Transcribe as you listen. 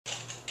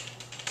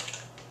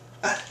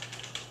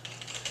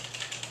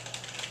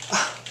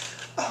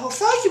Well,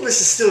 thank you,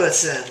 Mr.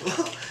 Stewardson.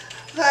 Well,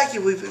 thank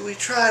you. We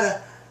try to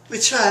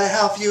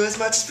help you as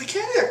much as we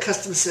can here at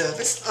customer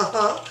service.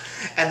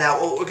 And now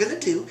what we're gonna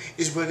do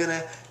is we're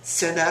gonna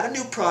send out a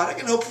new product,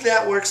 and hopefully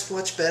that works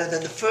much better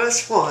than the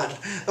first one.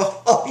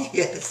 Oh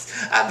yes,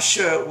 I'm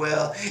sure it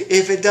will.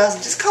 If it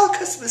doesn't, just call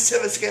customer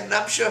service again, and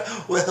I'm sure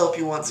we'll help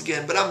you once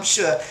again. But I'm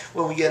sure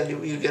when you get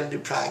a new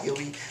product, you'll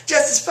be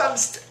just as fun.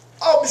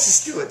 Oh,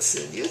 Mrs.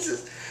 Stewardson,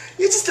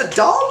 you're just a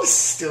doll,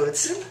 Mrs.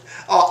 Stewardson.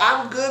 Oh,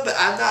 I'm good, but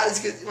I'm not as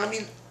good. I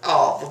mean,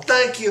 oh, well,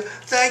 thank you.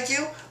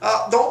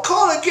 Don't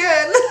call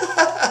again,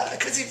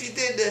 because if you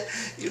did,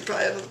 you'd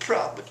probably have a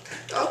problem.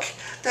 Okay,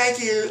 thank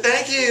you.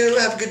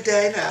 Have a good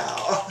day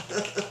now.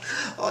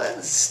 Oh, that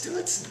was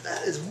Stewardson.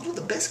 That is one of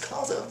the best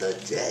calls of the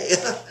day.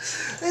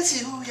 Let's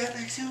see who we got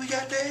next.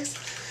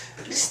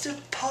 Mr.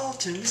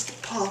 Palter.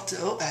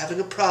 Oh, having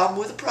a problem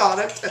with a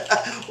product.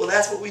 Well,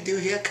 that's what we do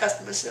here at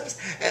customer service,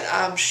 and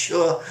I'm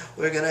sure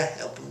we're gonna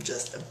help him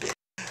just a bit.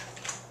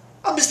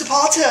 Oh, Mr.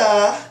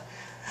 Palter.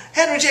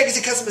 Henry Jenkins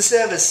at customer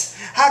service.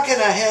 How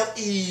can I help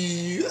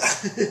you?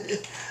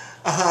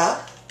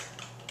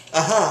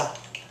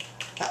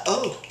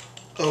 Oh,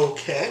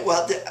 okay.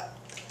 Well,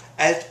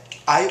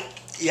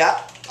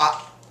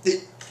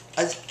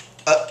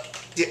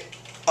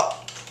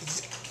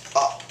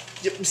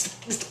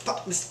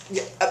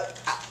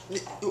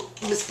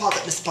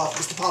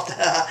 Mr. Potter.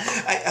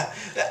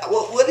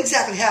 Well, what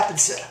exactly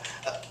happened, sir?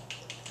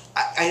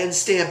 I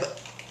understand, but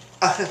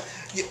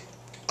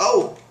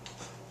oh,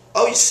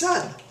 your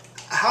son.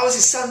 How is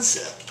his son,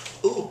 sir?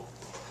 Ooh,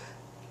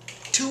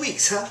 2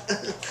 weeks, huh?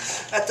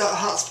 At the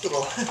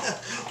hospital.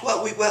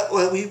 Well, we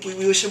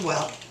wish him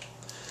well.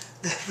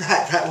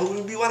 Right.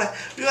 Well, we want to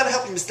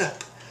help you, Mr.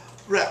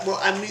 Right. Well,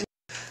 I mean,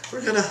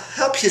 we're gonna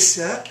help you,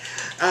 sir.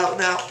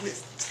 Now,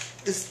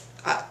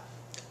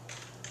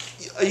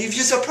 you've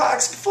used our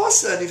products before,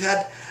 sir, and you've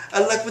had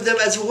luck with them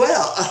as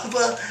well.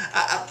 Well,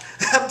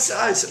 I'm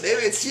sorry, sir.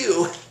 Maybe it's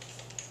you.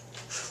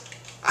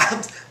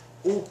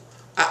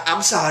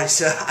 I'm sorry,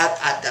 sir.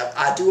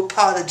 I do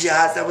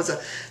apologize. That was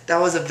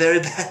a very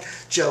bad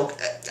joke.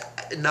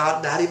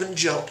 Not even a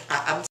joke.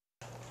 Now,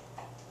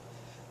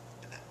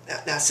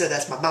 sir,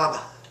 that's my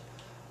mama.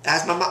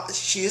 That's my mama.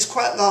 She is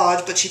quite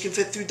large, but she can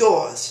fit through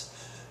doors.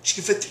 She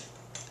can fit through.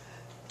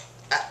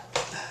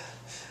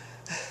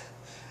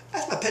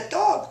 That's my pet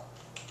dog.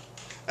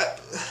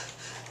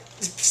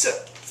 Sir,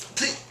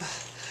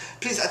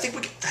 please, I think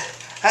we can.